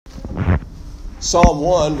Psalm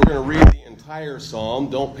 1, we're going to read the entire psalm.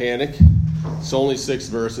 Don't panic. It's only 6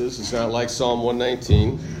 verses. It's not like Psalm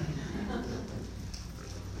 119.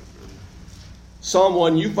 Psalm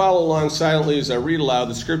 1, you follow along silently as I read aloud.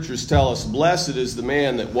 The scriptures tell us, "Blessed is the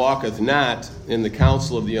man that walketh not in the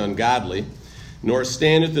counsel of the ungodly, nor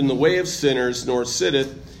standeth in the way of sinners, nor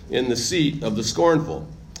sitteth in the seat of the scornful.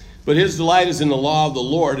 But his delight is in the law of the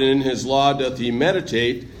Lord, and in his law doth he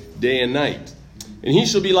meditate day and night. And he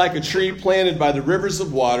shall be like a tree planted by the rivers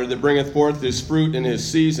of water, that bringeth forth his fruit in his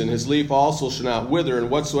season. His leaf also shall not wither,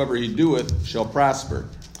 and whatsoever he doeth shall prosper.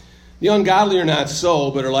 The ungodly are not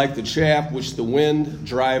so, but are like the chaff which the wind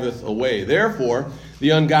driveth away. Therefore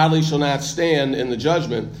the ungodly shall not stand in the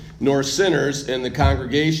judgment, nor sinners in the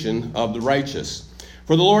congregation of the righteous.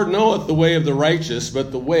 For the Lord knoweth the way of the righteous,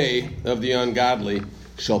 but the way of the ungodly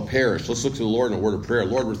shall perish." Let's look to the Lord in a word of prayer.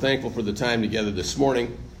 Lord, we're thankful for the time together this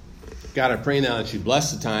morning. God, I pray now that you'd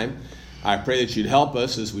bless the time. I pray that you'd help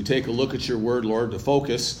us as we take a look at your word, Lord, to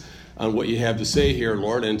focus on what you have to say here,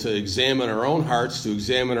 Lord, and to examine our own hearts, to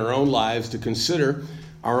examine our own lives, to consider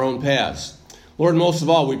our own paths. Lord, most of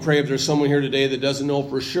all, we pray if there's someone here today that doesn't know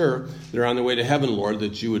for sure they're on their way to heaven, Lord,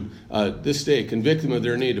 that you would this day convict them of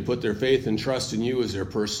their need to put their faith and trust in you as their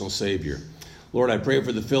personal Savior. Lord, I pray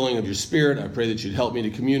for the filling of your Spirit. I pray that you'd help me to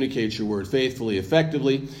communicate your word faithfully,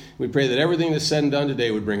 effectively. We pray that everything that's said and done today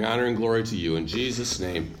would bring honor and glory to you. In Jesus'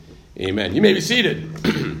 name, amen. You may be seated.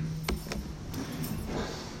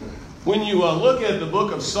 When you look at the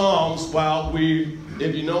book of Psalms,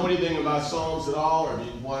 if you know anything about Psalms at all, or if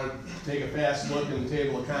you want to take a fast look in the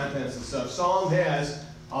table of contents and stuff, Psalm has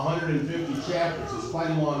 150 chapters. It's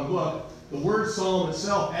quite a long book. The word psalm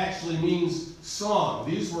itself actually means song.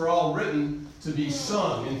 These were all written to be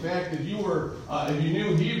sung. In fact, if you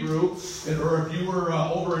knew Hebrew, or if you were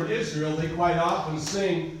over in Israel, they quite often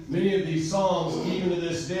sing many of these psalms even to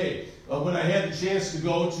this day. When I had the chance to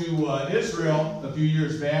go to Israel a few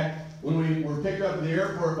years back, when we were picked up at the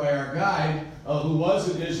airport by our guide, who was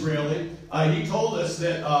an Israeli, he told us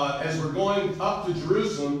that as we're going up to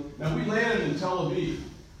Jerusalem, now we landed in Tel Aviv.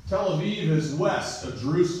 Tel Aviv is west of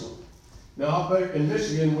Jerusalem. Now, up there in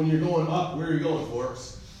Michigan, when you're going up, where are you going,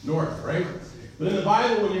 folks? North, right? But in the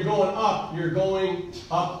Bible, when you're going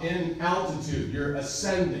up in altitude. You're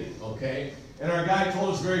ascending, okay? And our guy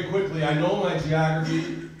told us very quickly, I know my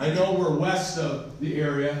geography. I know we're west of the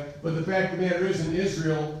area. But the fact of the matter is, in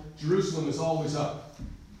Israel, Jerusalem is always up.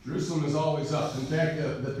 Jerusalem is always up. In fact,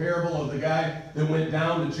 the parable of the guy that went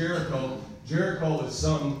down to Jericho, Jericho is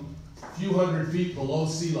some few hundred feet below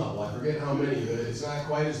sea level. I forget how many, but it's not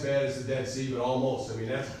quite as bad as the Dead Sea, but almost. I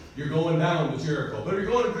mean, you're going down to Jericho. But if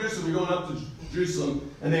you're going to Jerusalem, you're going up to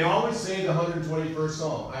Jerusalem, and they always say the 121st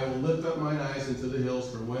Psalm, "I will lift up mine eyes into the hills,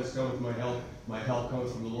 from whence cometh my help. My help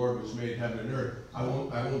cometh from the Lord, which made heaven and earth." I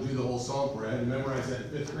won't do the whole psalm for you. I had to memorize that in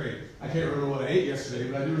 5th grade. I can't remember what I ate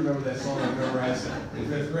yesterday, but I do remember that song. I memorized it in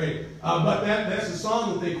 5th grade. But that's a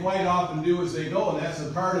song that they quite often do as they go, and that's a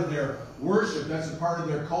part of their worship. That's a part of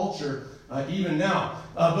their culture. Even now.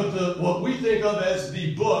 But what we think of as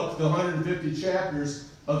the book, the 150 chapters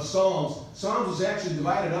of Psalms is actually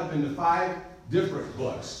divided up into 5 different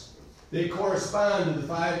books. They correspond to the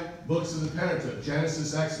 5 books of the Pentateuch: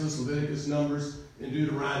 Genesis, Exodus, Leviticus, Numbers, and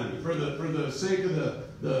Deuteronomy. For the sake of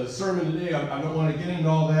the sermon today, I don't want to get into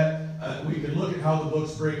all that. We could look at how the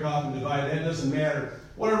books break off and divide. That doesn't matter.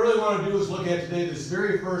 What I really want to do is look at today this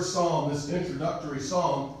very first psalm, this introductory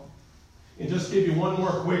psalm, and just give you one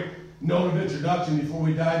more quick note of introduction before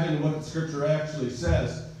we dive into what the scripture actually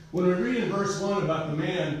says. When we read in verse 1 about the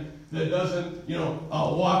man that doesn't,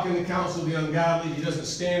 walk in the counsel of the ungodly, he doesn't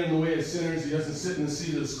stand in the way of sinners, he doesn't sit in the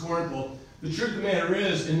seat of the scornful. The truth of the matter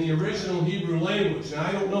is, in the original Hebrew language, and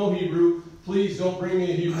I don't know Hebrew, please don't bring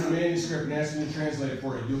me a Hebrew manuscript and ask me to translate it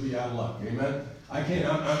for you. You'll be out of luck. Amen? I can't.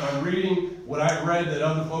 I'm reading what I've read that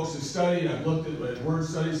other folks have studied. I've looked at word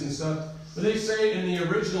studies and stuff. But they say in the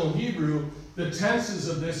original Hebrew, the tenses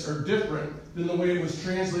of this are different than the way it was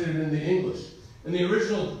translated into English. In the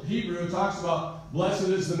original Hebrew, it talks about, "Blessed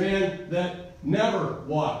is the man that never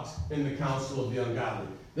walked in the counsel of the ungodly,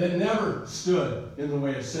 that never stood in the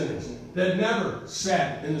way of sinners, that never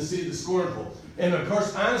sat in the seat of the scornful." And of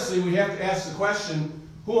course, honestly, we have to ask the question,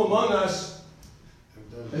 who among us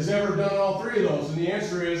has ever done all 3 of those? And the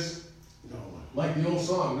answer is, no one. Like the old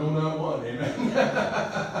song, no, not one. Amen?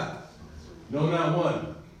 No, not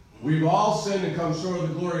one. We've all sinned and come short of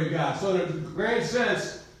the glory of God. So in a grand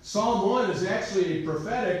sense, Psalm 1 is actually a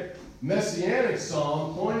prophetic, messianic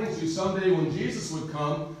psalm pointing to someday when Jesus would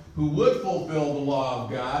come, who would fulfill the law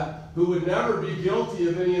of God, who would never be guilty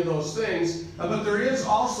of any of those things. But there is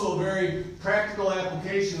also a very practical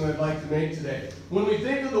application that I'd like to make today. When we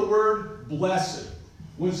think of the word blessed,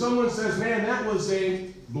 when someone says, man, that was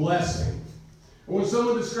a blessing, or when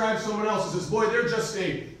someone describes someone else and says, boy, they're just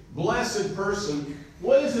a blessed person,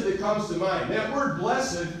 what is it that comes to mind? That word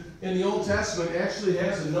blessed in the Old Testament actually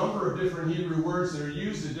has a number of different Hebrew words that are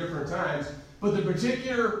used at different times. But the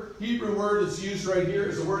particular Hebrew word that's used right here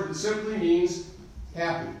is a word that simply means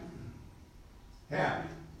happy. Happy.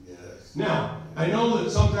 Yes. Now, I know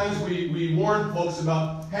that sometimes we warn folks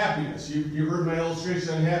about happiness. You heard my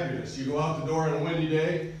illustration on happiness. You go out the door on a windy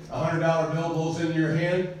day, a $100 bill blows into your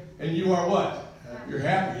hand, and you are what? You're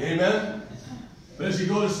happy. Amen? But as you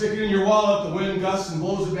go to stick it in your wallet, the wind gusts and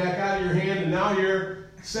blows it back out of your hand, and now you're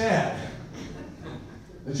sad.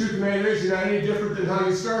 The truth of the matter is, you're not any different than how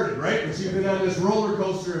you started, right? But you've been on this roller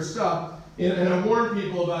coaster of stuff. And I warn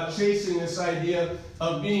people about chasing this idea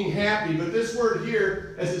of being happy. But this word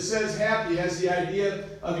here, as it says happy, has the idea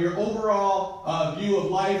of your overall view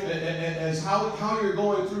of life as how you're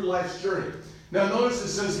going through life's journey. Now notice it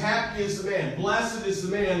says happy is the man. Blessed is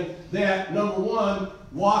the man that, number one,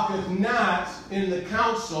 walketh not in the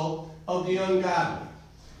counsel of the ungodly.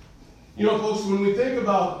 You know, folks, when we think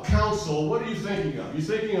about counsel, what are you thinking of?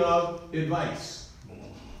 You're thinking of advice.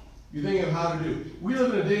 You're thinking of how to do. We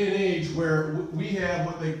live in a day and age where we have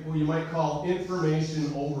what you might call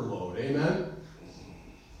information overload. Amen?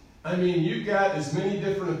 I mean, you've got as many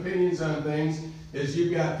different opinions on things as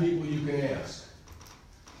you've got people you can ask.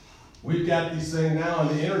 We've got these things now on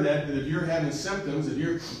the internet that if you're having symptoms, if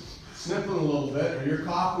you're sniffling a little bit, or you're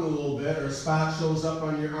coughing a little bit, or a spot shows up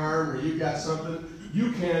on your arm, or you've got something,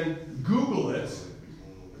 you can Google it,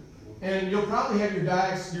 and you'll probably have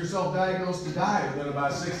yourself diagnosed to die within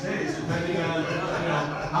about 6 days, depending on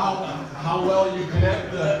how well you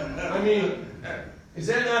connect I mean, is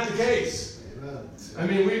that not the case? I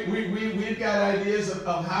mean, we've got ideas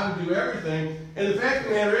of how to do everything, and the fact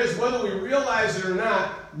of the matter is, whether we realize it or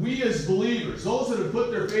not, we as believers, those that have put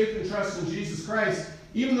their faith and trust in Jesus Christ,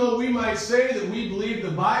 even though we might say that we believe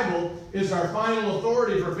the Bible is our final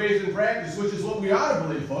authority for faith and practice, which is what we ought to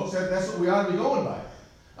believe, folks. That's what we ought to be going by.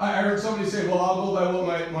 I heard somebody say, well, I'll go by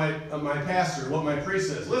what my pastor, what my priest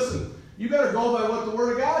says. Listen, you better go by what the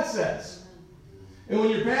Word of God says. And when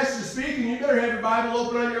your pastor's speaking, you better have your Bible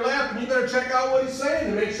open on your lap, and you better check out what he's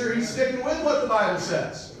saying to make sure he's sticking with what the Bible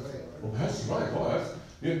says. Well, Pastor Mike,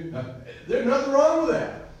 there's nothing wrong with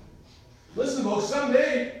that. Listen, folks,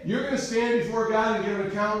 someday you're going to stand before God and give an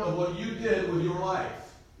account of what you did with your life.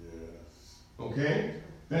 Yes. Okay?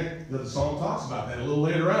 In fact, the psalm talks about that a little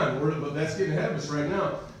later on, but that's getting ahead of us right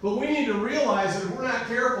now. But we need to realize that if we're not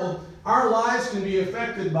careful, our lives can be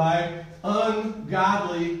affected by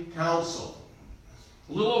ungodly counsel.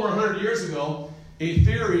 A little over 100 years ago, a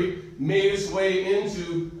theory made its way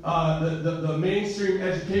into the mainstream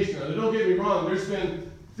education. Now, don't get me wrong, there's been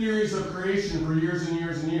theories of creation for years and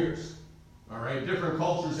years and years. All right, different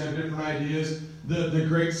cultures have different ideas. The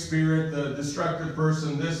Great Spirit, the destructive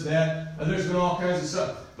person, this, that. There's been all kinds of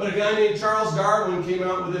stuff. But a guy named Charles Darwin came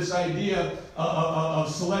out with this idea of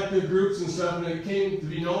selective groups and stuff, and it came to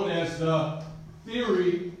be known as the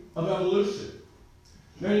theory of evolution.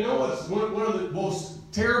 Now, you know what's one of the most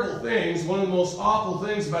terrible things, one of the most awful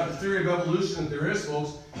things about the theory of evolution that there is,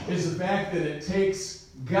 folks, is the fact that it takes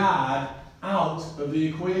God out of the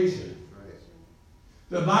equation.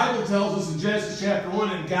 The Bible tells us in Genesis chapter 1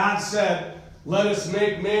 that God said, let us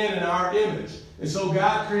make man in our image. And so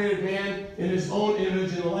God created man in his own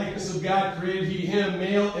image. In the likeness of God created he him,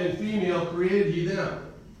 male and female created he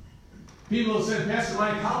them. People have said, Pastor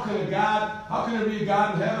Mike, how can there be a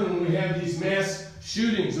God in heaven when we have these mass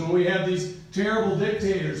shootings, when we have these terrible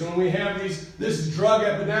dictators, when we have this drug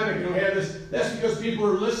epidemic, and we have this? That's because people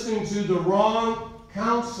are listening to the wrong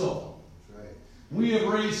counsel. We have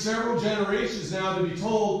raised several generations now to be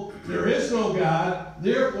told there is no God,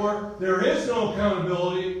 therefore there is no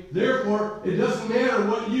accountability, therefore it doesn't matter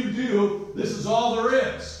what you do, this is all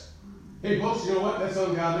there is. Hey folks, you know what? That's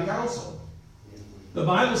ungodly counsel. The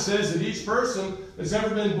Bible says that each person that's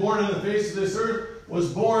ever been born on the face of this earth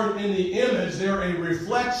was born in the image, they're a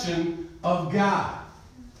reflection of God.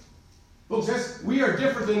 Folks, we are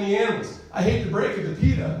different than the animals. I hate to break it to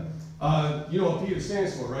PETA. You know what PETA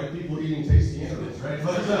stands for, right? People eating tasty animals, right?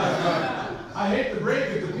 But I hate to break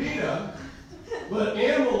it to PETA, but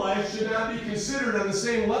animal life should not be considered on the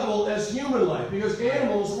same level as human life, because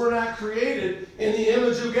animals were not created in the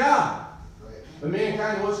image of God. But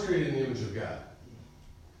mankind was created in the image of God.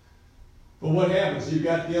 But what happens? You've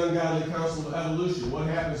got the ungodly counsel of evolution. What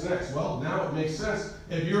happens next? Well, now it makes sense.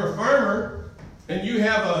 If you're a farmer and you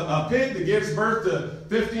have a pig that gives birth to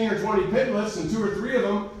 15 or 20 piglets, and 2 or 3 of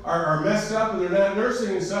them are messed up and they're not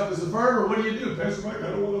nursing and stuff, as a farmer, what do? Pastor Mike, I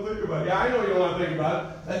don't want to think about it. Yeah, I know you don't want to think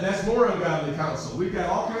about it. That's more ungodly counsel. We've got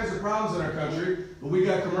all kinds of problems in our country, but we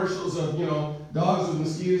got commercials of, dogs with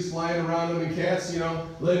mosquitoes flying around them and cats,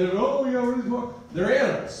 letting them, they're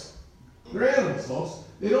animals. They're animals, folks.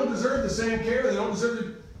 They don't deserve the same care. They don't deserve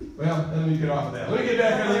the... Well, let me get off of that. Let me get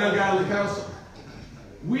back on the ungodly counsel.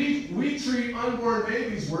 We treat unborn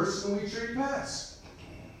babies worse than we treat pets.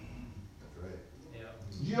 That's right. Yeah.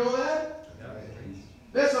 Did you know that? Yeah.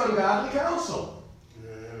 That's ungodly counsel.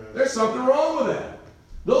 There's something wrong with that.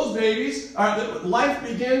 Those babies, life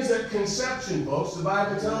begins at conception, folks. The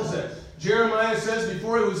Bible tells that. Jeremiah says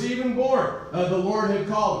before he was even born, the Lord had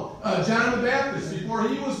called him. John the Baptist, before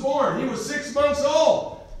he was born, he was 6 months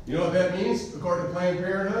old. You know what that means, according to Planned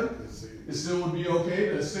Parenthood? It still would be okay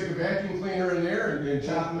to stick a vacuum cleaner in there and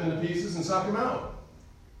chop them into pieces and suck them out.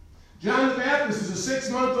 John the Baptist is a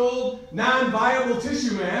 6-month-old, non-viable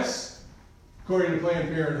tissue mass, according to Planned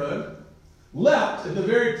Parenthood, leapt at the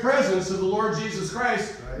very presence of the Lord Jesus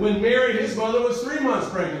Christ when Mary, his mother, was 3 months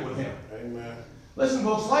pregnant with him. Amen. Listen,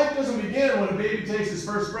 folks, life doesn't begin when a baby takes his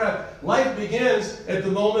first breath. Life begins at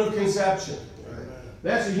the moment of conception.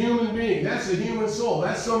 That's a human being. That's a human soul.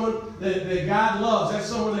 That's someone that God loves. That's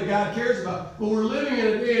someone that God cares about. But we're living in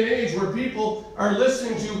a day and age where people are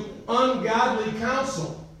listening to ungodly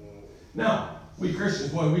counsel. Now, we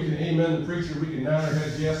Christians, boy, we can amen the preacher. We can nod our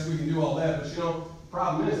heads, yes, we can do all that. But the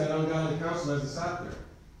problem is that ungodly counsel doesn't stop there.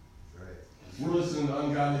 Right. We're listening to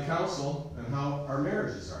ungodly counsel and how our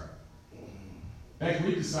marriages are. In fact,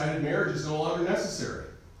 we've decided marriage is no longer necessary.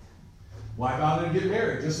 Why bother to get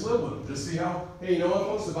married? Just live with them. Just see how, hey, you know what,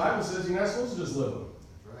 folks? The Bible says you're not supposed to just live with them.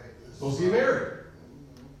 Right. You're supposed to get married.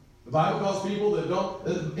 The Bible calls people that don't,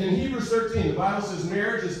 in Hebrews 13, the Bible says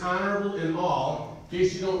marriage is honorable in all. In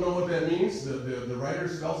case you don't know what that means, the writer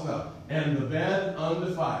spells it out. And the bed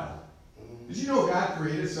undefiled. Did you know God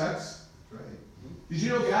created sex? Right. Did you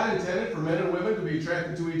know God intended for men and women to be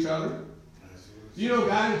attracted to each other? Do you know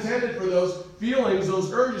God intended for those feelings,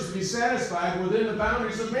 those urges to be satisfied within the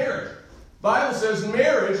boundaries of marriage? The Bible says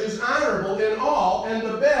marriage is honorable in all and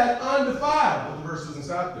the bed undefiled. But the verse doesn't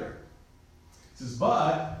stop there. It says,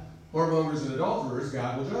 but whoremongers and adulterers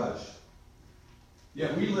God will judge.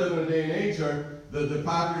 Yet we live in a day and age where the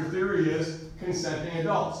popular theory is consenting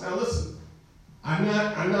adults. Now listen, I'm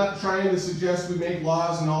not trying to suggest we make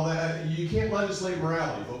laws and all that. You can't legislate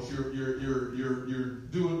morality, folks. You're going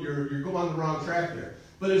on the wrong track there.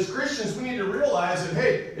 But as Christians, we need to realize that,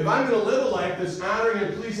 hey, if I'm going to live a life that's honoring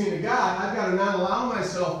and pleasing to God, I've got to not allow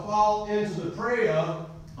myself to fall into the prey of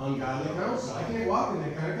ungodly counsel. I can't walk in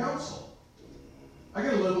that kind of counsel. I've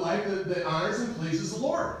got to live a life that honors and pleases the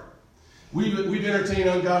Lord. We've entertained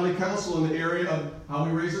ungodly counsel in the area of how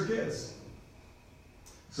we raise our kids.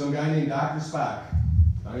 Some guy named Dr. Spock,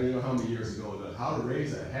 I don't even know how many years ago it was, how to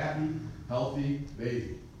raise a happy, healthy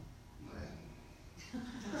baby.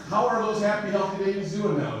 How are those happy, healthy babies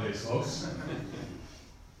doing nowadays, folks?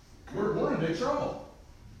 We're in big trouble.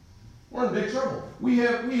 We're in big trouble. We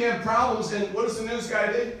have problems, and what does the news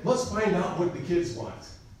guy do? Let's find out what the kids want.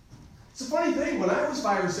 It's a funny thing. When I was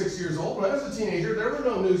 5 or 6 years old, when I was a teenager, there were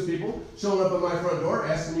no news people showing up at my front door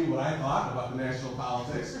asking me what I thought about the national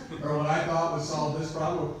politics or what I thought would solve this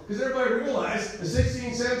problem. Because everybody realized a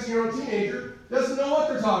 16, 17-year-old teenager doesn't know what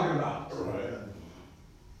they're talking about. Right.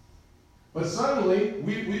 But suddenly,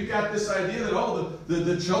 we've got this idea that,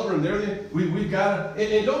 the children, we've got to,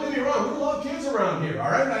 and don't get me wrong, we love kids around here,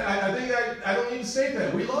 all right? I think I don't need to state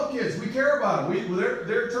that. We love kids. We care about them.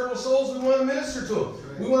 They're eternal souls. We want to minister to them.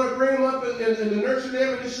 We want to bring them up and nurture the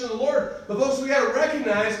admonition of the Lord. But folks, we got to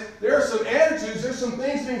recognize there are some attitudes, there's some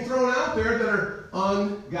things being thrown out there that are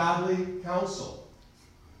ungodly counsel.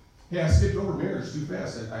 Yeah, I skipped over marriage too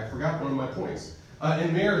fast. I forgot one of my points.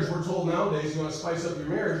 In marriage, we're told nowadays you want to spice up your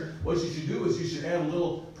marriage, what you should do is you should add a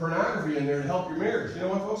little pornography in there to help your marriage. You know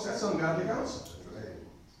what, folks? That's ungodly counsel. Right.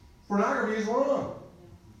 Pornography is wrong.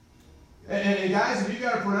 And guys, if you've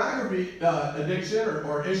got a pornography addiction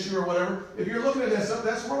or issue or whatever, if you're looking at that stuff,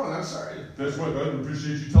 that's wrong. I'm sorry. That's why I don't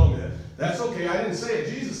appreciate you telling me that. That's okay. I didn't say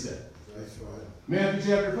it. Jesus did. That's right. Matthew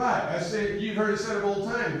chapter 5. I say, you've heard it said of old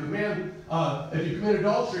time, but man, if you commit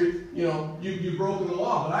adultery, you've broken the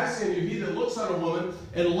law. But I say to you, he that looks on a woman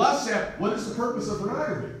and lusts after, what is the purpose of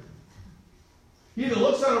pornography? He that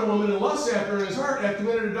looks on a woman and lusts after her in his heart, hath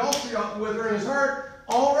committed adultery with her in his heart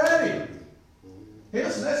already. Hey,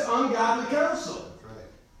 listen, that's ungodly counsel. That's right.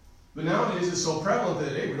 But nowadays it's so prevalent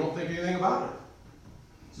that, hey, we don't think anything about it.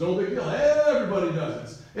 It's no big deal. Everybody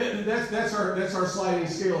does it. That's our sliding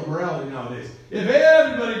scale of morality nowadays. If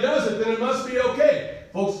everybody does it, then it must be okay.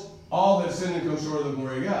 Folks, all have sinned and come short of the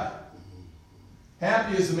glory of God.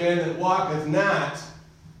 Happy is the man that walketh not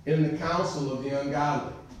in the counsel of the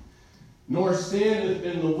ungodly, nor standeth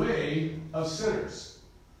in the way of sinners.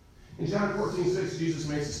 In John 14:6, Jesus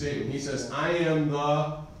makes a statement. He says, I am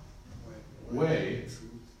the way,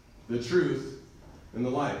 the truth, and the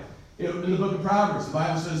life. In the book of Proverbs, the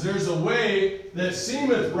Bible says, there's a way that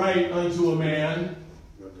seemeth right unto a man,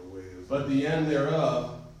 but the end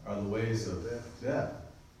thereof are the ways of death.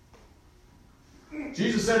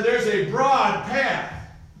 Jesus said there's a broad path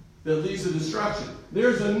that leads to destruction.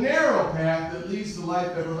 There's a narrow path that leads to life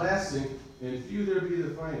everlasting, and few there be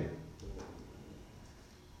that find it.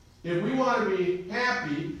 If we want to be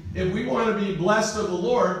happy, if we want to be blessed of the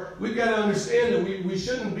Lord, we've got to understand that we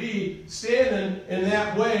shouldn't be standing in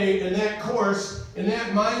that way, in that course, in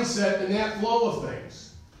that mindset, in that flow of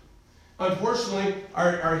things. Unfortunately,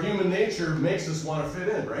 our human nature makes us want to fit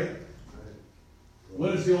in, right?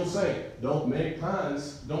 What is the old saying? Don't make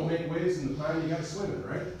ponds, don't make waves in the pond you got to swim in,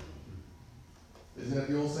 right? Isn't that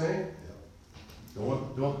the old saying?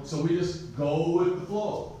 Don't. So we just go with the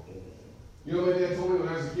flow. You know, my dad told me when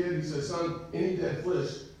I was a kid, he said, son, any dead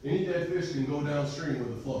fish can go downstream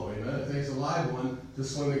with the flow. Amen. It takes a live one to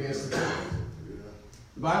swim against the current.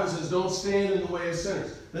 The Bible says, don't stand in the way of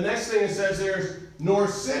sinners. The next thing it says there is, nor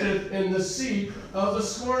sitteth in the seat of the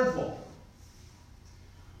scornful.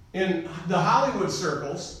 In the Hollywood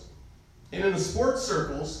circles, and in the sports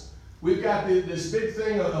circles, we've got this big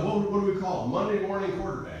thing of what do we call them? Monday morning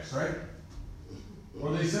quarterbacks, right?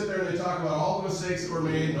 Where they sit there and they talk about all the mistakes that were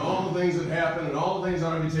made and all the things that happened and all the things that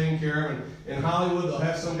ought to be taken care of. And in Hollywood, they'll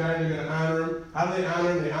have some guy and they're going to honor him. How do they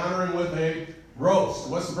honor him? They honor him with a roast.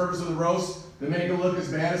 What's the purpose of the roast? To make him look as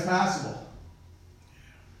bad as possible.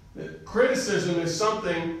 Criticism is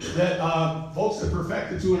something that folks have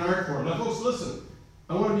perfected to an art form. Now, folks, listen.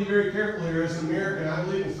 I want to be very careful here. As an American, I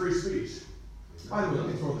believe in free speech. By the way, let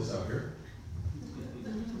me throw this out here.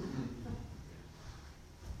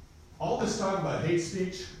 All this talk about hate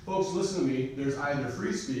speech, folks, listen to me. There's either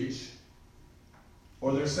free speech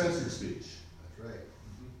or there's censored speech. That's right.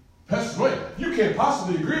 Pastor Mike, you can't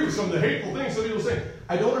possibly agree with some of the hateful things some people say.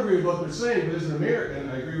 I don't agree with what they're saying, but as an American,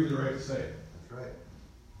 I agree with the right to say it. That's right.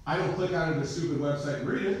 I don't click on a stupid website and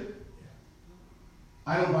read it.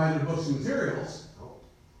 I don't buy their books and materials.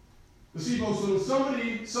 But see, folks, when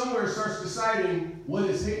somebody somewhere starts deciding what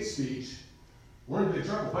is hate speech, we're in big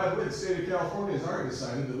trouble. By the way, the state of California has already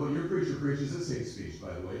decided that what your preacher preaches is hate speech,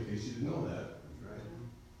 by the way, in case you didn't know that.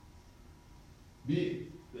 That's right.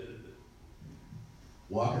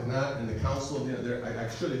 Walketh not in the counsel of the other. I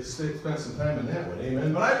should have spent some time on that one.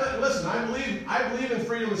 Amen. But listen, I believe in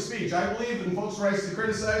freedom of speech. I believe in folks' rights to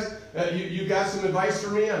criticize. You got some advice for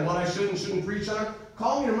me on what I should and shouldn't preach on?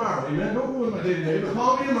 Call me tomorrow. Amen. Don't ruin my day-to-day, but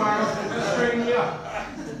call me tomorrow and straighten me up.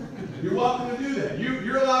 You're welcome to do that.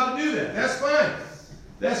 You're allowed to do that. That's fine.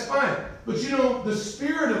 That's fine. But you know, the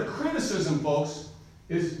spirit of criticism, folks,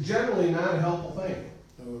 is generally not a helpful thing.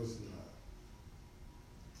 No, it's not.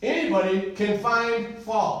 Anybody can find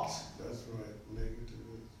fault. That's right. Negative.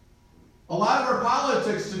 A lot of our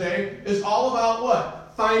politics today is all about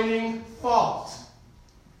what? Finding fault.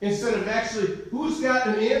 Instead of actually, who's got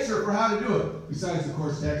an answer for how to do it? Besides, of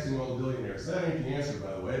course, taxing all the billionaires. That ain't the answer,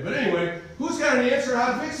 by the way. But anyway, who's got an answer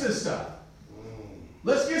how to fix this stuff?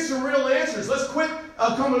 Let's get some real answers. Let's quit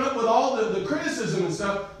coming up with all the criticism and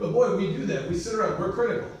stuff. But boy, we do that. We sit around. We're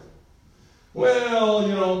critical. Well,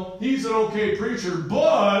 you know, he's an okay preacher,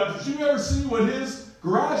 but did you ever see what his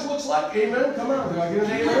garage looks like? Amen? Come on, do I get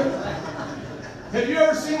an amen? Have you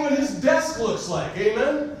ever seen what his desk looks like?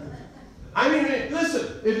 Amen? I mean,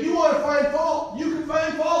 listen, if you want to find fault, you can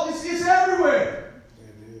find fault. It's everywhere.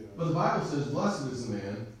 But the Bible says, blessed is the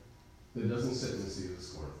man that doesn't sit in the seat of the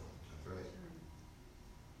scornful. That's right.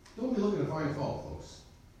 Don't be looking to find fault, folks.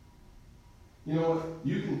 You know what?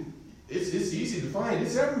 You can. It's easy to find.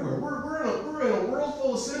 It's everywhere. We're in a world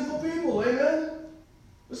full of sinful people. Amen?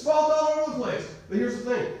 There's fault all over the place. But here's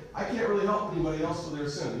the thing. I can't really help anybody else with their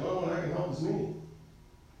sin. The only one I can help is me.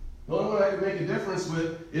 The only one I can make a difference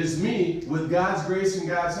with is me with God's grace and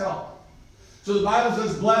God's help. So the Bible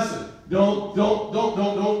says, blessed. Don't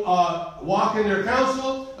walk in their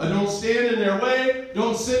counsel. Don't stand in their way.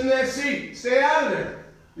 Don't sit in that seat. Stay out of there.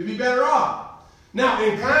 You'd be better off. Now,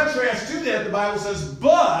 in contrast to that, the Bible says,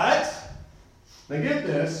 but, now get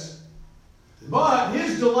this, but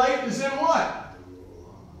his delight is in what?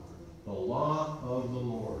 The law of the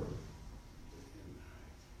Lord.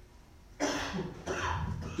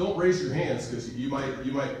 Don't raise your hands because you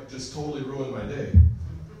might just totally ruin my day.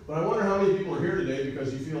 But I wonder how many people are here today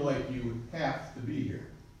because you feel like you have to be here.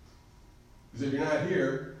 Because if you're not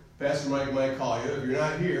here, Pastor Mike might call you. If you're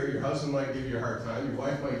not here, your husband might give you a hard time. Your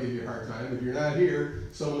wife might give you a hard time. If you're not here,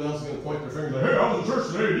 someone else is going to point their finger and say, hey, I was in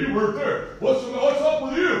church today and you weren't there. What's up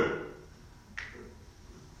with you?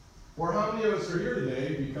 Or how many of us are here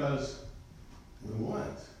today because we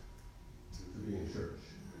want to be in church?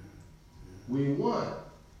 We want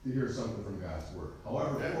to hear something from God's Word,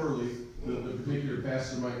 however poorly the particular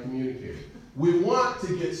pastor might communicate. We want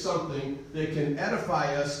to get something that can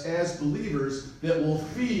edify us as believers, that will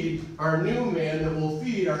feed our new man, that will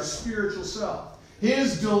feed our spiritual self.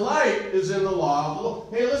 His delight is in the law of the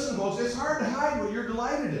Lord. Hey, listen, folks, it's hard to hide what you're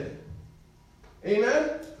delighted in. Amen?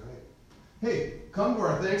 Right. Hey, come to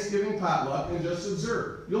our Thanksgiving potluck and just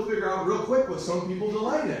observe. You'll figure out real quick what some people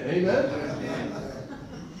delight in. Amen?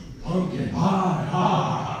 Pumpkin pie,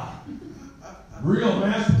 ha! Real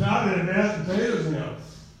mashed potato and mashed potatoes now.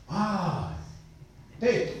 Ah.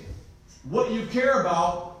 Hey, what you care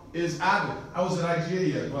about is obvious. I was at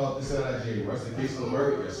IGA, well, it's not IGA anymore. I was at Caseville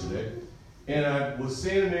Market yesterday. And I was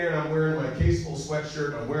standing there and I'm wearing my Caseville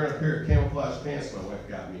sweatshirt. I'm wearing a pair of camouflage pants my wife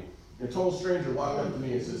got me. And a total stranger walked up to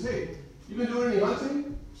me and says, hey, you been doing any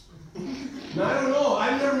hunting? Now, I don't know.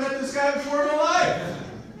 I've never met this guy before in my life.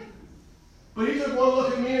 But he took one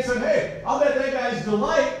look at me and said, hey, I'll bet that guy's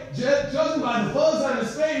delight, judging by the fuzz on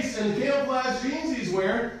his face and the camouflage jeans he's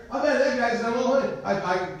wearing, I bet that guy's done a little hunting.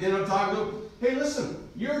 I end up talking to him. Hey, listen,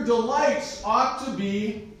 your delights ought to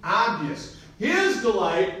be obvious. His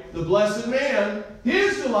delight, the blessed man,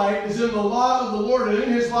 his delight is in the law of the Lord, and in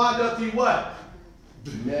his law doth he what?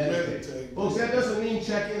 Meditate. Folks, that doesn't mean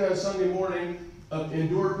check in on Sunday morning,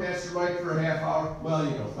 endure Pastor Mike for a half hour. Well,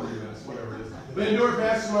 40 minutes, whatever it is. But endure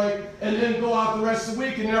Pastor Mike, and then go out the rest of the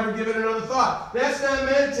week and never give it another thought. That's not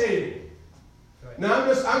meditating. Now,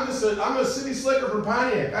 I'm a city slicker from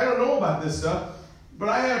Pontiac. I don't know about this stuff, but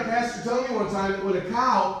I had a pastor tell me one time that when a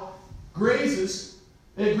cow grazes,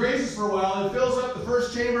 it grazes for a while, it fills up the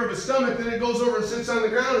first chamber of its stomach, then it goes over and sits on the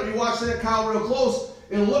ground, and you watch that cow real close,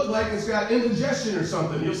 it'll look like it's got indigestion or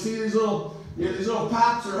something. You'll see these little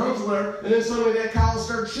pops or humps or whatever, and then suddenly that cow will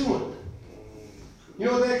start chewing. You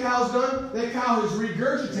know what that cow's done? That cow has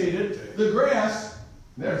regurgitated the grass.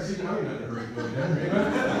 There, see, now you're not in a hurry to go down.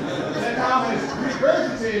 That cow has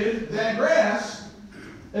regurgitated that grass,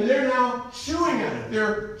 and they're now chewing at it.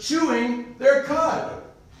 They're chewing their cud.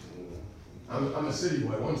 I'm a city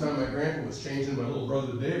boy. One time my grandpa was changing my little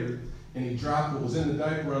brother David, and he dropped what was in the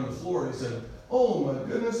diaper on the floor, and he said, oh my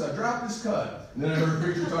goodness, I dropped his cud. And then I heard a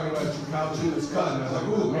preacher talking about cow chewing his cud, and I was like,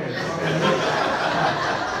 ooh, man.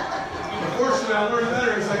 Unfortunately, I learned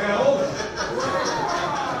better as I got older.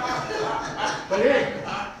 But hey,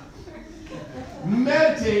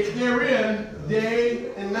 meditate therein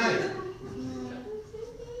day and night.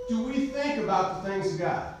 Do we think about the things of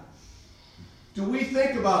God? Do we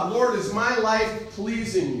think about, Lord, is my life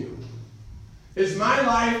pleasing you? Is my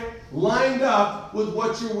life lined up with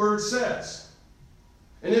what your word says?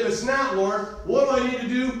 And if it's not, Lord, what do I need to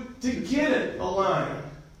do to get it aligned?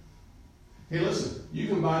 Hey, listen, you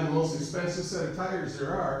can buy the most expensive set of tires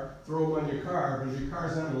there are, throw them on your car, but if your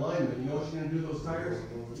car's not in alignment, you know what you're going to do with those tires?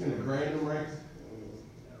 You're going to grind them right.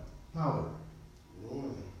 Power.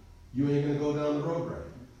 You ain't going to go down the road right.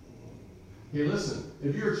 Hey, listen,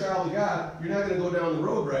 if you're a child of God, you're not going to go down the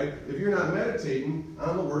road right if you're not meditating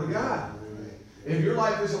on the Word of God. If your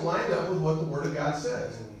life isn't lined up with what the Word of God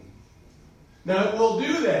says. Now, we'll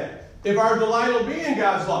do that if our delight will be in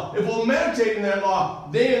God's law. If we'll meditate in that law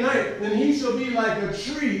day and night, then he shall be like a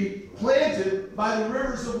tree planted by the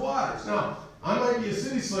rivers of waters. Now, I might be a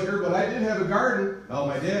city slicker, but I did have a garden. Well,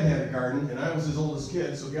 my dad had a garden, and I was his oldest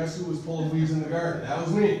kid, so guess who was pulling weeds in the garden? That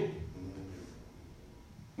was me.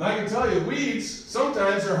 And I can tell you, weeds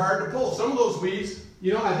sometimes are hard to pull. Some of those weeds,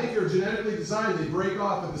 I think they're genetically designed. They break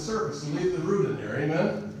off at the surface and leave the root in there.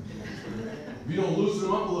 Amen? If you don't loosen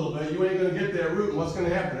them up a little bit, you ain't going to get that root, and what's going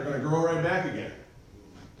to happen? They're going to grow right back again.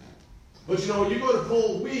 But when you go to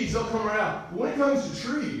pull weeds, they'll come right out. But when it comes to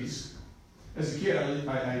trees, as a kid,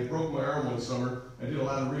 I broke my arm one summer. I did a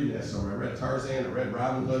lot of reading that summer. I read Tarzan, I read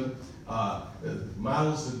Robin Hood,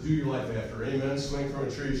 models to do your life after. Amen? Swing from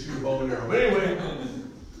a tree, shoot a bow and arrow. But anyway,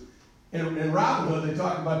 in Robin Hood, they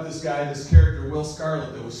talk about this guy, this character, Will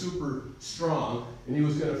Scarlet, that was super strong, and he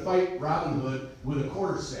was going to fight Robin Hood with a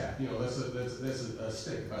quarterstaff. That's a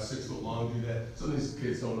stick, about 6 foot long, do that. Some of these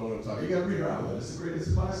kids don't know what I'm talking about. You got to read Robin Hood. It's the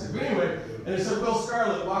greatest classic. But anyway, and it said Will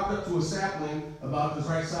Scarlet walked up to a sapling about the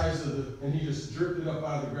right size and he just jerked it up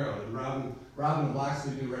out of the ground. And Robin and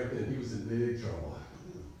Loxley knew right then he was in big trouble.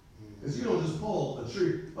 Because you don't just pull a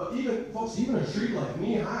tree. But even, folks, even a tree like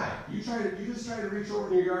knee high, you just try to reach over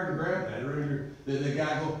in your yard and grab that. Or the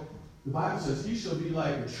guy the Bible says he shall be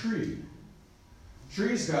like a tree.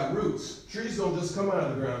 Trees got roots. Trees don't just come out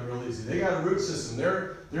of the ground real easy. They got a root system.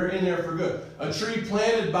 They're in there for good. A tree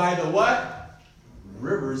planted by the what?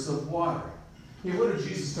 Rivers of water. Hey, what did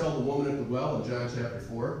Jesus tell the woman at the well in John chapter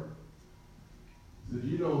 4? He said,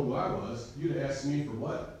 if you know who I was, you'd ask me for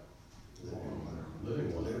what?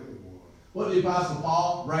 Living water. What did the Apostle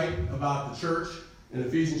Paul write about the church in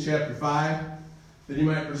Ephesians chapter 5? That he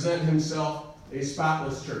might present himself a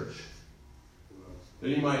spotless church. That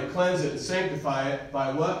he might cleanse it and sanctify it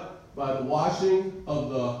by what? By the washing of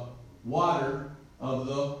the water of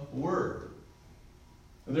the Word.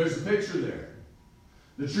 And there's a picture there.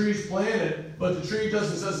 The tree's planted, but the tree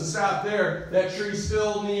doesn't stop there. That tree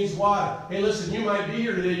still needs water. Hey, listen, you might be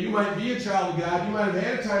here today. You might be a child of God. You might have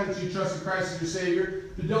had a time that you trusted Christ as your Savior.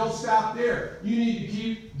 But don't stop there. You need to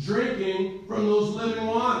keep drinking from those living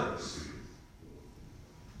waters.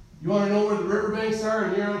 You want to know where the riverbanks are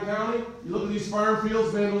in Huron County? You look at these farm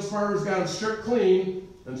fields, man, those farmers got them stripped clean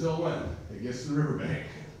until when? It gets to the riverbank.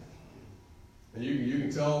 And you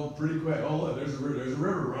can tell pretty quick, oh, look, there's a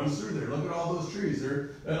river runs through there. Look at all those trees.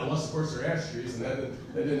 Unless, of course, they're ash trees, and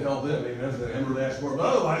that didn't help them. Maybe that's the emerald ash borer. But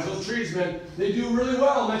otherwise, those trees, man, they do really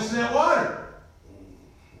well next to that water.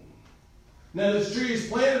 Now, this tree is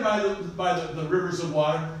planted by the rivers of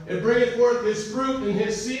water. It bringeth forth his fruit in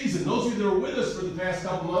his season. Those of you that were with us for the past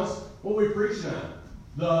couple months, what were we preaching on?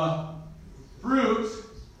 The fruit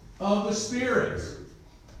of the Spirit.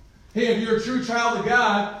 Hey, if you're a true child of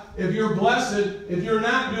God, if you're blessed, if you're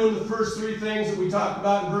not doing the first three things that we talked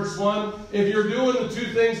about in verse 1, if you're doing the two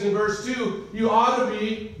things in verse 2, you ought to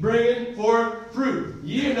be bringing forth fruit.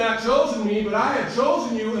 Ye have not chosen me, but I have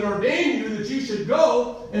chosen you and ordained you that you should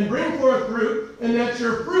go and bring forth fruit, and that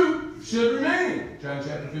your fruit should remain. John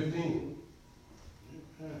chapter 15.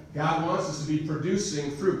 God wants us to be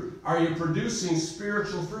producing fruit. Are you producing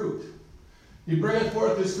spiritual fruit? He bringeth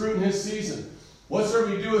forth his fruit in his season.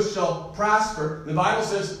 Whatsoever you do shall prosper. The Bible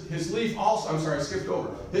says his leaf also, I skipped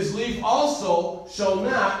over. His leaf also shall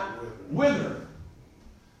not wither.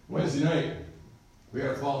 Wednesday night, we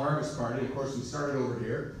had a fall harvest party. And of course, we started over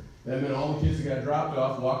here. That meant all the kids that got dropped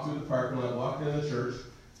off walked through the parking lot, walked into the church.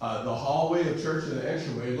 The hallway of church and the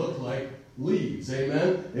entryway looked like leaves.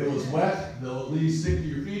 Amen? It was wet. The leaves stick to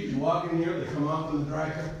your feet. You walk in here, they come off in the dry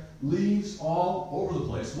cup. Leaves all over the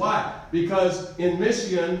place. Why? Because in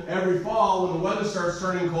Michigan, every fall, when the weather starts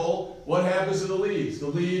turning cold, what happens to the leaves? The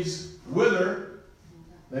leaves wither.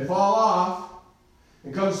 They fall off.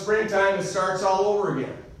 And come springtime, it starts all over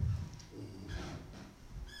again.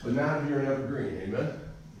 But not if you're an evergreen. Amen?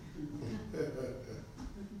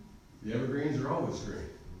 The evergreens are always green.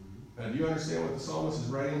 Now, do you understand what the psalmist is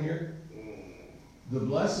writing here? The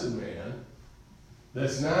blessed man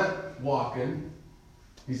that's not walking,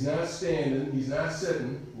 he's not standing, he's not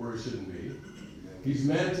sitting where he shouldn't be. He's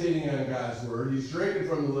meditating on God's word. He's drinking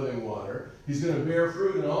from the living water. He's going to bear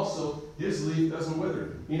fruit, and also his leaf doesn't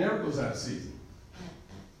wither. He never goes out of season.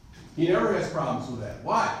 He never has problems with that.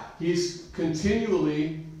 Why? He's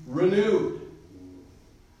continually renewed.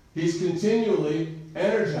 He's continually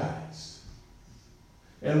energized.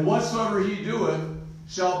 And whatsoever he doeth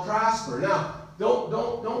shall prosper. Now,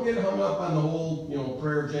 don't get hung up on the whole,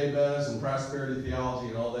 prayer Jabez and prosperity theology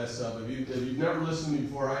and all that stuff. If you've never listened to me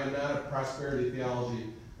before, I am not a prosperity theology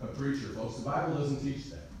preacher, folks. The Bible doesn't teach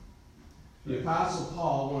that. The Apostle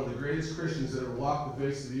Paul, one of the greatest Christians that ever walked the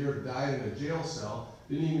face of the earth, died in a jail cell,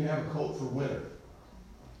 didn't even have a coat for winter.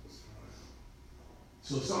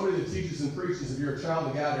 So somebody that teaches and preaches, if you're a child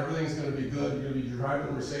of God, everything's going to be good. You're going to be driving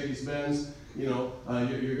a Mercedes-Benz. You're going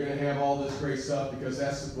to have all this great stuff because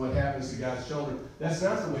that's what happens to God's children. That's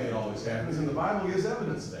not the way it always happens, and the Bible gives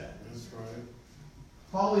evidence of that. That's right.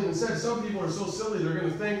 Paul even said some people are so silly they're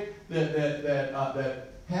going to think that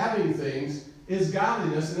having things is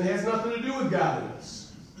godliness, and it has nothing to do with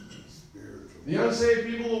godliness. Spiritual. The The unsaved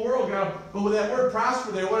people of the world, God, but with that word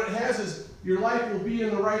prosper there, what it has is your life will be in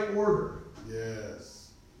the right order.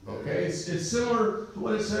 Yes. Okay? It's similar to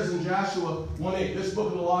what it says in Joshua 1:8. This book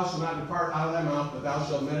of the law shall not depart out of thy mouth, but thou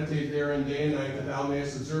shalt meditate therein day and night, that thou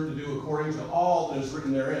mayest observe to do according to all that is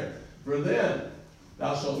written therein. For then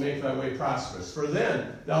thou shalt make thy way prosperous. For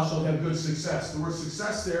then thou shalt have good success. The word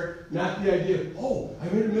success there, not the idea of, oh, I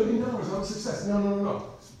made $1 million, I'm a success. No.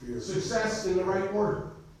 Spiritual. Success in the right order.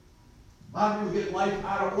 A lot of people get life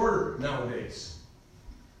out of order nowadays.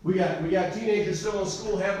 We got teenagers still in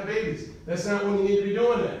school having babies. That's not when you need to be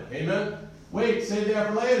doing that. Amen? Wait, save that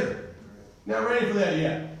for later. Not ready for that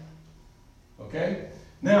yet. Okay?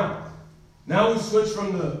 Now, Now we switch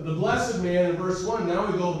from the blessed man in verse 1.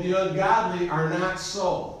 Now we go, the ungodly are not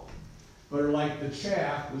so, but are like the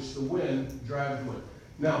chaff which the wind driveth away.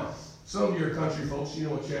 Now, some of you are country folks, you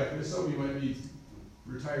know what chaff is. Some of you might be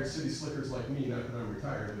retired city slickers like me, not that I'm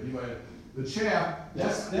retired, but you might. The chaff,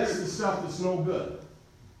 that's the stuff that's no good.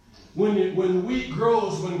 When wheat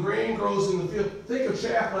grows, when grain grows in the field, think of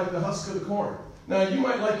chaff like the husk of the corn. Now, you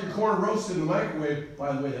might like your corn roasted in the microwave.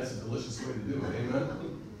 By the way, that's a delicious way to do it. Amen?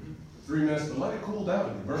 3 minutes, but let it cool down.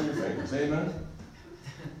 You burn your fingers. Amen?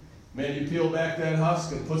 Man, you peel back that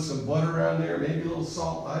husk and put some butter on there, maybe a little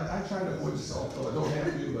salt. I try to avoid salt, though I don't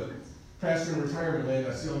have to, but pastor in retirement land,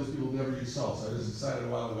 I see all these people who never use salt, so I just decided a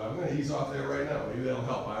while ago, I'm going to ease off there right now. Maybe that'll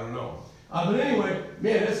help. I don't know. But anyway,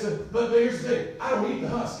 man, but here's the thing. I don't eat the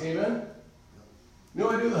husk, amen? You know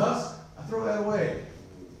what I do with the husk? I throw that away.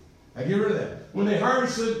 I get rid of that. When they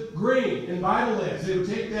harvested grain in Bible lands, they would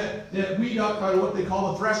take that wheat up on what they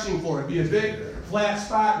call a threshing floor. It'd be a big, flat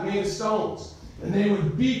spot made of stones. And they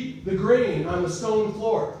would beat the grain on the stone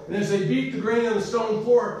floor. And as they beat the grain on the stone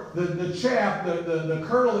floor, the chaff, the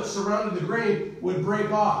kernel that surrounded the grain would break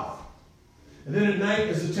off. And then at night,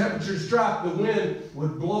 as the temperatures dropped, the wind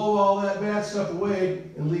would blow all that bad stuff away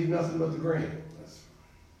and leave nothing but the grain.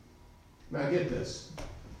 Now get this.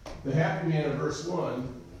 The happy man in verse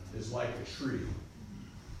 1 is like a tree.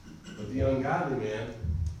 But the ungodly man,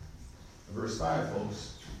 in verse 5,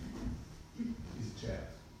 folks, he's a chaff.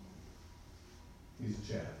 He's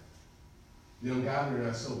a chaff. The ungodly are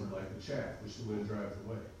not sobered like the chaff, which the wind drives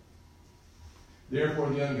away.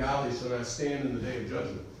 Therefore, the ungodly shall not stand in the day of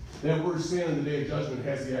judgment. That word stand in the day of judgment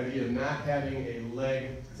has the idea of not having a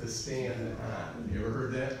leg to stand on. Have you ever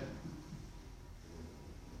heard that?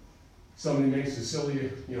 Somebody makes a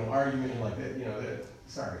silly, argument like that,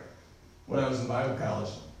 sorry. When I was in Bible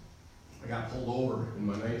college, I got pulled over in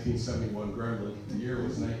my 1971 Gremlin. The year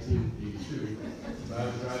was 1982. I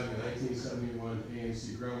was driving a 1971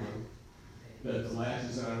 AMC Gremlin that the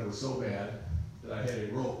latches on it were so bad that I had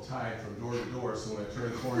a rope tied from door to door, so when I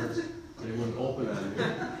turned corners, they wouldn't open on me.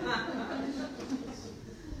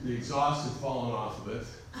 The exhaust had fallen off of it.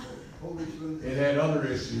 It had other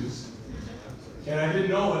issues. And I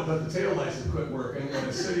didn't know it, but the taillights had quit working. And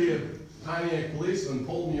the city of Pontiac policeman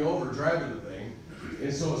pulled me over driving the thing.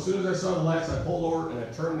 And so as soon as I saw the lights, I pulled over and I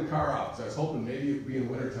turned the car off. Because I was hoping maybe it would be in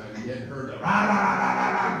wintertime. He hadn't heard the rah, rah,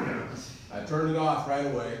 rah, rah, rah. I turned it off right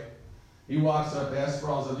away. He walks up, asks for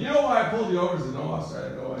all, says, "You know why I pulled you over?" I said, "No, officer, I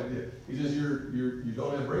had no idea." He says, "You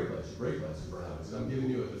don't have brake lights. Your brake lights are brown." He said, "I'm giving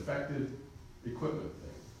you a defective equipment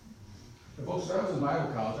thing." And folks, when I was in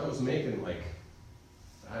Bible college, I was making like,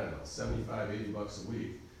 I don't know, $75, $80 a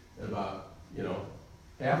week. And about,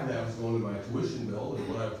 half of that was going to my tuition bill. And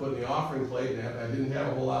when I put in the offering plate, I didn't have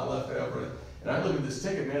a whole lot left over. And I look at this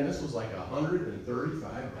ticket, man, this was like a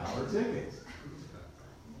 $135 ticket.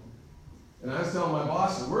 And I was telling my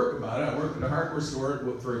boss at work about it. I worked at a hardware store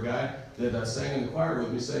for a guy that sang in the choir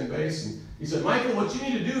with me, sang bass. And he said, "Michael, what you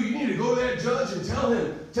need to do, you need to go to that judge and tell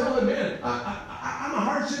him, man, I'm a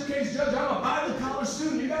hardship case judge. I'm a Bible college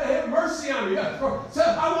student. You got to have mercy on me. I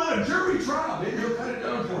want a jury trial. Maybe he'll cut it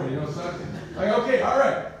down for you." So I'm like, okay, all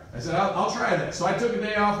right. I said, I'll try that. So I took a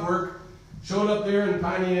day off work, showed up there in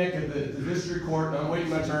Pontiac at the district court, and I'm waiting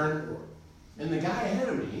my turn. And the guy ahead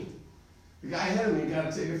of me got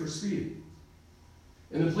a ticket for speeding.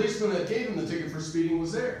 And the policeman that gave him the ticket for speeding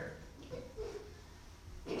was there.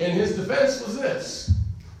 And his defense was this: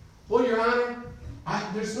 "Well, Your Honor,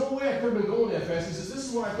 there's no way I could have been going that fast." He says, "This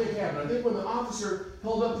is what I think happened. I think when the officer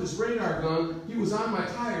held up his radar gun, he was on my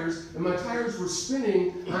tires, and my tires were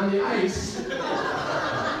spinning on the ice.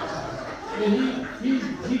 And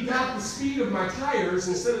he got the speed of my tires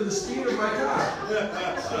instead of the speed of my car."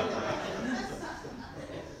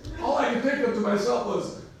 All I could think of to myself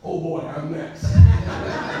was, "Oh boy, I'm next."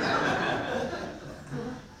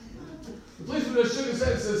 The policeman just shook his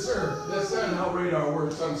head and said, "Sir, that's not how radar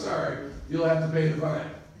works. I'm sorry. You'll have to pay the fine."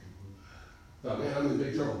 I thought, man, I'm in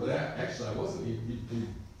big trouble. But actually, I wasn't. He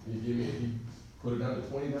put it down to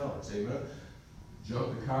 $20. Amen.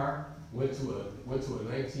 Jumped the car, went to a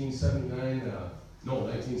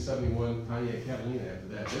 1971 Pontiac Catalina after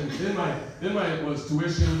that. Then my was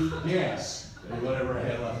tuition, gas, and whatever I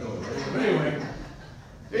had left over. But anyway,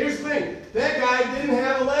 here's the thing. That guy didn't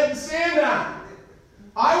have a leg to stand on.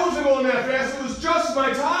 I wasn't going that fast. It was just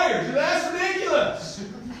my tires. And that's ridiculous.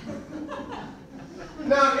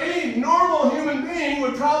 Now, any normal human being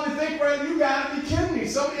would probably think, "Well, you got to be kidding me."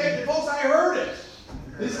 Folks, I heard it.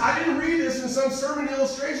 I didn't read this in some sermon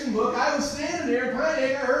illustration book. I was standing there in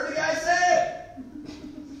Pontiac. I heard the guy say it.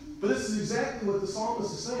 But this is exactly what the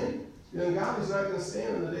psalmist is saying. The ungodly is not going to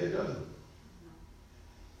stand in the day of judgment.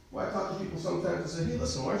 Well, I talk to people sometimes and say, hey,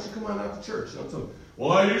 listen, why don't you come on out to church? And I'll tell them,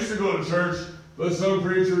 well, I used to go to church, but some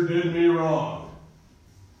preacher did me wrong.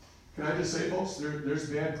 Can I just say, folks, there's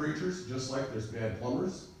bad preachers, just like there's bad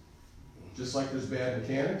plumbers, just like there's bad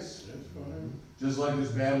mechanics, just like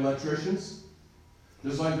there's bad electricians,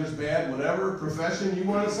 just like there's bad whatever profession you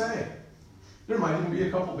want to say. There might even be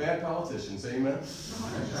a couple bad politicians, amen?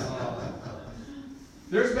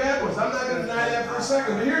 There's bad ones. I'm not going to deny that for a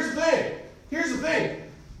second. But here's the thing.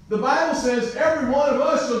 The Bible says every one of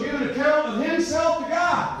us shall give an account of himself to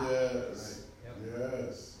God. Yes.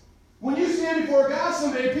 Yes. When you stand before God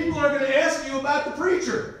someday, people are going to ask you about the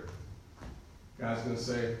preacher. God's going to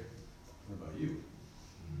say, what about you?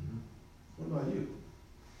 What about you?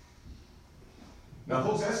 Now,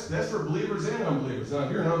 folks, that's for believers and unbelievers. Now,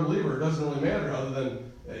 if you're an unbeliever, it doesn't really matter other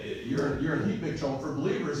than you're in heap big trouble. For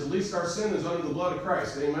believers, at least our sin is under the blood of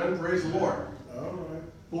Christ. Amen? Praise the Lord. All right.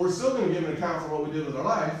 But we're still going to give an account for what we did with our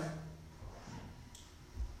life.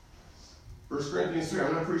 1 Corinthians 3.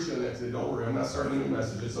 I'm not preaching on that today. Don't worry. I'm not starting a new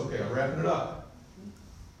message. It's okay. I'm wrapping it up.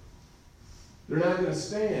 They're not going to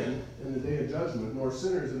stand in the day of judgment, nor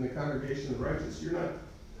sinners in the congregation of the righteous.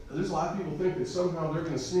 There's a lot of people think that somehow they're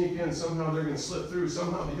going to sneak in, somehow they're going to slip through,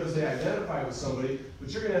 somehow because they identify with somebody, but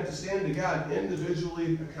you're going to have to stand to God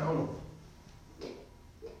individually accountable.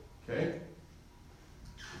 Okay?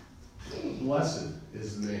 Blessed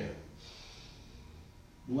is the man.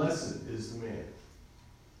 Blessed is the man.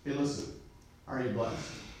 Hey, listen. Are you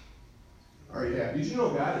blessed? Are you happy? Did you know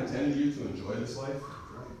God intended you to enjoy this life?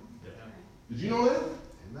 Did you know that?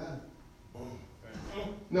 Amen.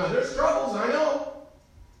 Now, there's struggles, I know.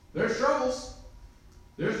 There's troubles.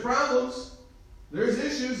 There's problems. There's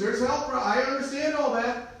issues. There's health problems. I understand all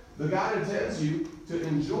that. But God intends you to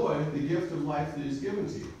enjoy the gift of life that He's given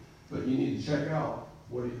to you. But you need to check out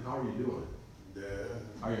how are you doing? Yeah.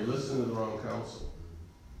 Are you listening to the wrong counsel?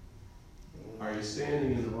 Are you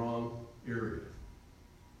standing in the wrong area?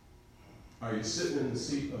 Are you sitting in the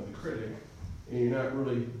seat of the critic and you're not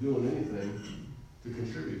really doing anything to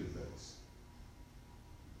contribute to things?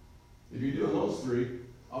 If you're doing those three,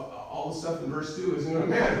 all the stuff in verse 2 isn't going to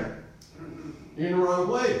matter. You're in the wrong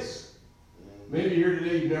place. Maybe here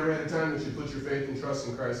today you've never had a time that you put your faith and trust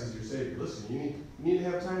in Christ as your Savior. Listen, you need to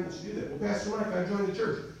have time that you do that. Well, Pastor Mike, I joined the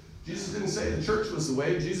church. Jesus didn't say the church was the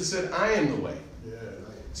way. Jesus said, I am the way. Yeah.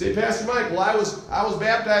 Right. Say, Pastor Mike, well, I was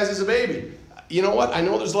baptized as a baby. You know what? I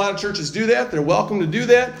know there's a lot of churches do that. They're welcome to do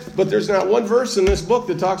that. But there's not one verse in this book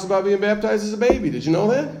that talks about being baptized as a baby. Did you know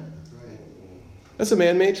that? That's right. That's a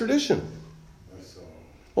man-made tradition.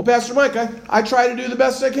 Well, Pastor Mike, I try to do the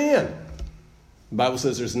best I can. The Bible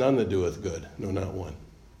says there's none that doeth good. No, not one.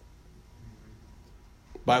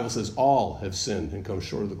 The Bible says all have sinned and come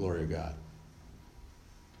short of the glory of God.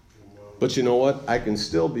 But you know what? I can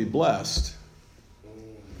still be blessed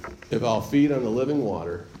if I'll feed on the living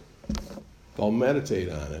water, if I'll meditate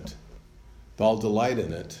on it, if I'll delight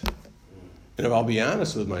in it, and if I'll be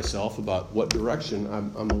honest with myself about what direction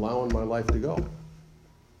I'm allowing my life to go.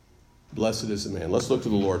 Blessed is the man. Let's look to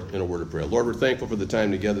the Lord in a word of prayer. Lord, we're thankful for the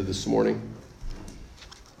time together this morning.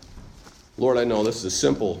 Lord, I know this is a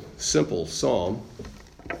simple psalm.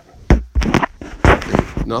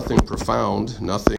 Nothing profound, nothing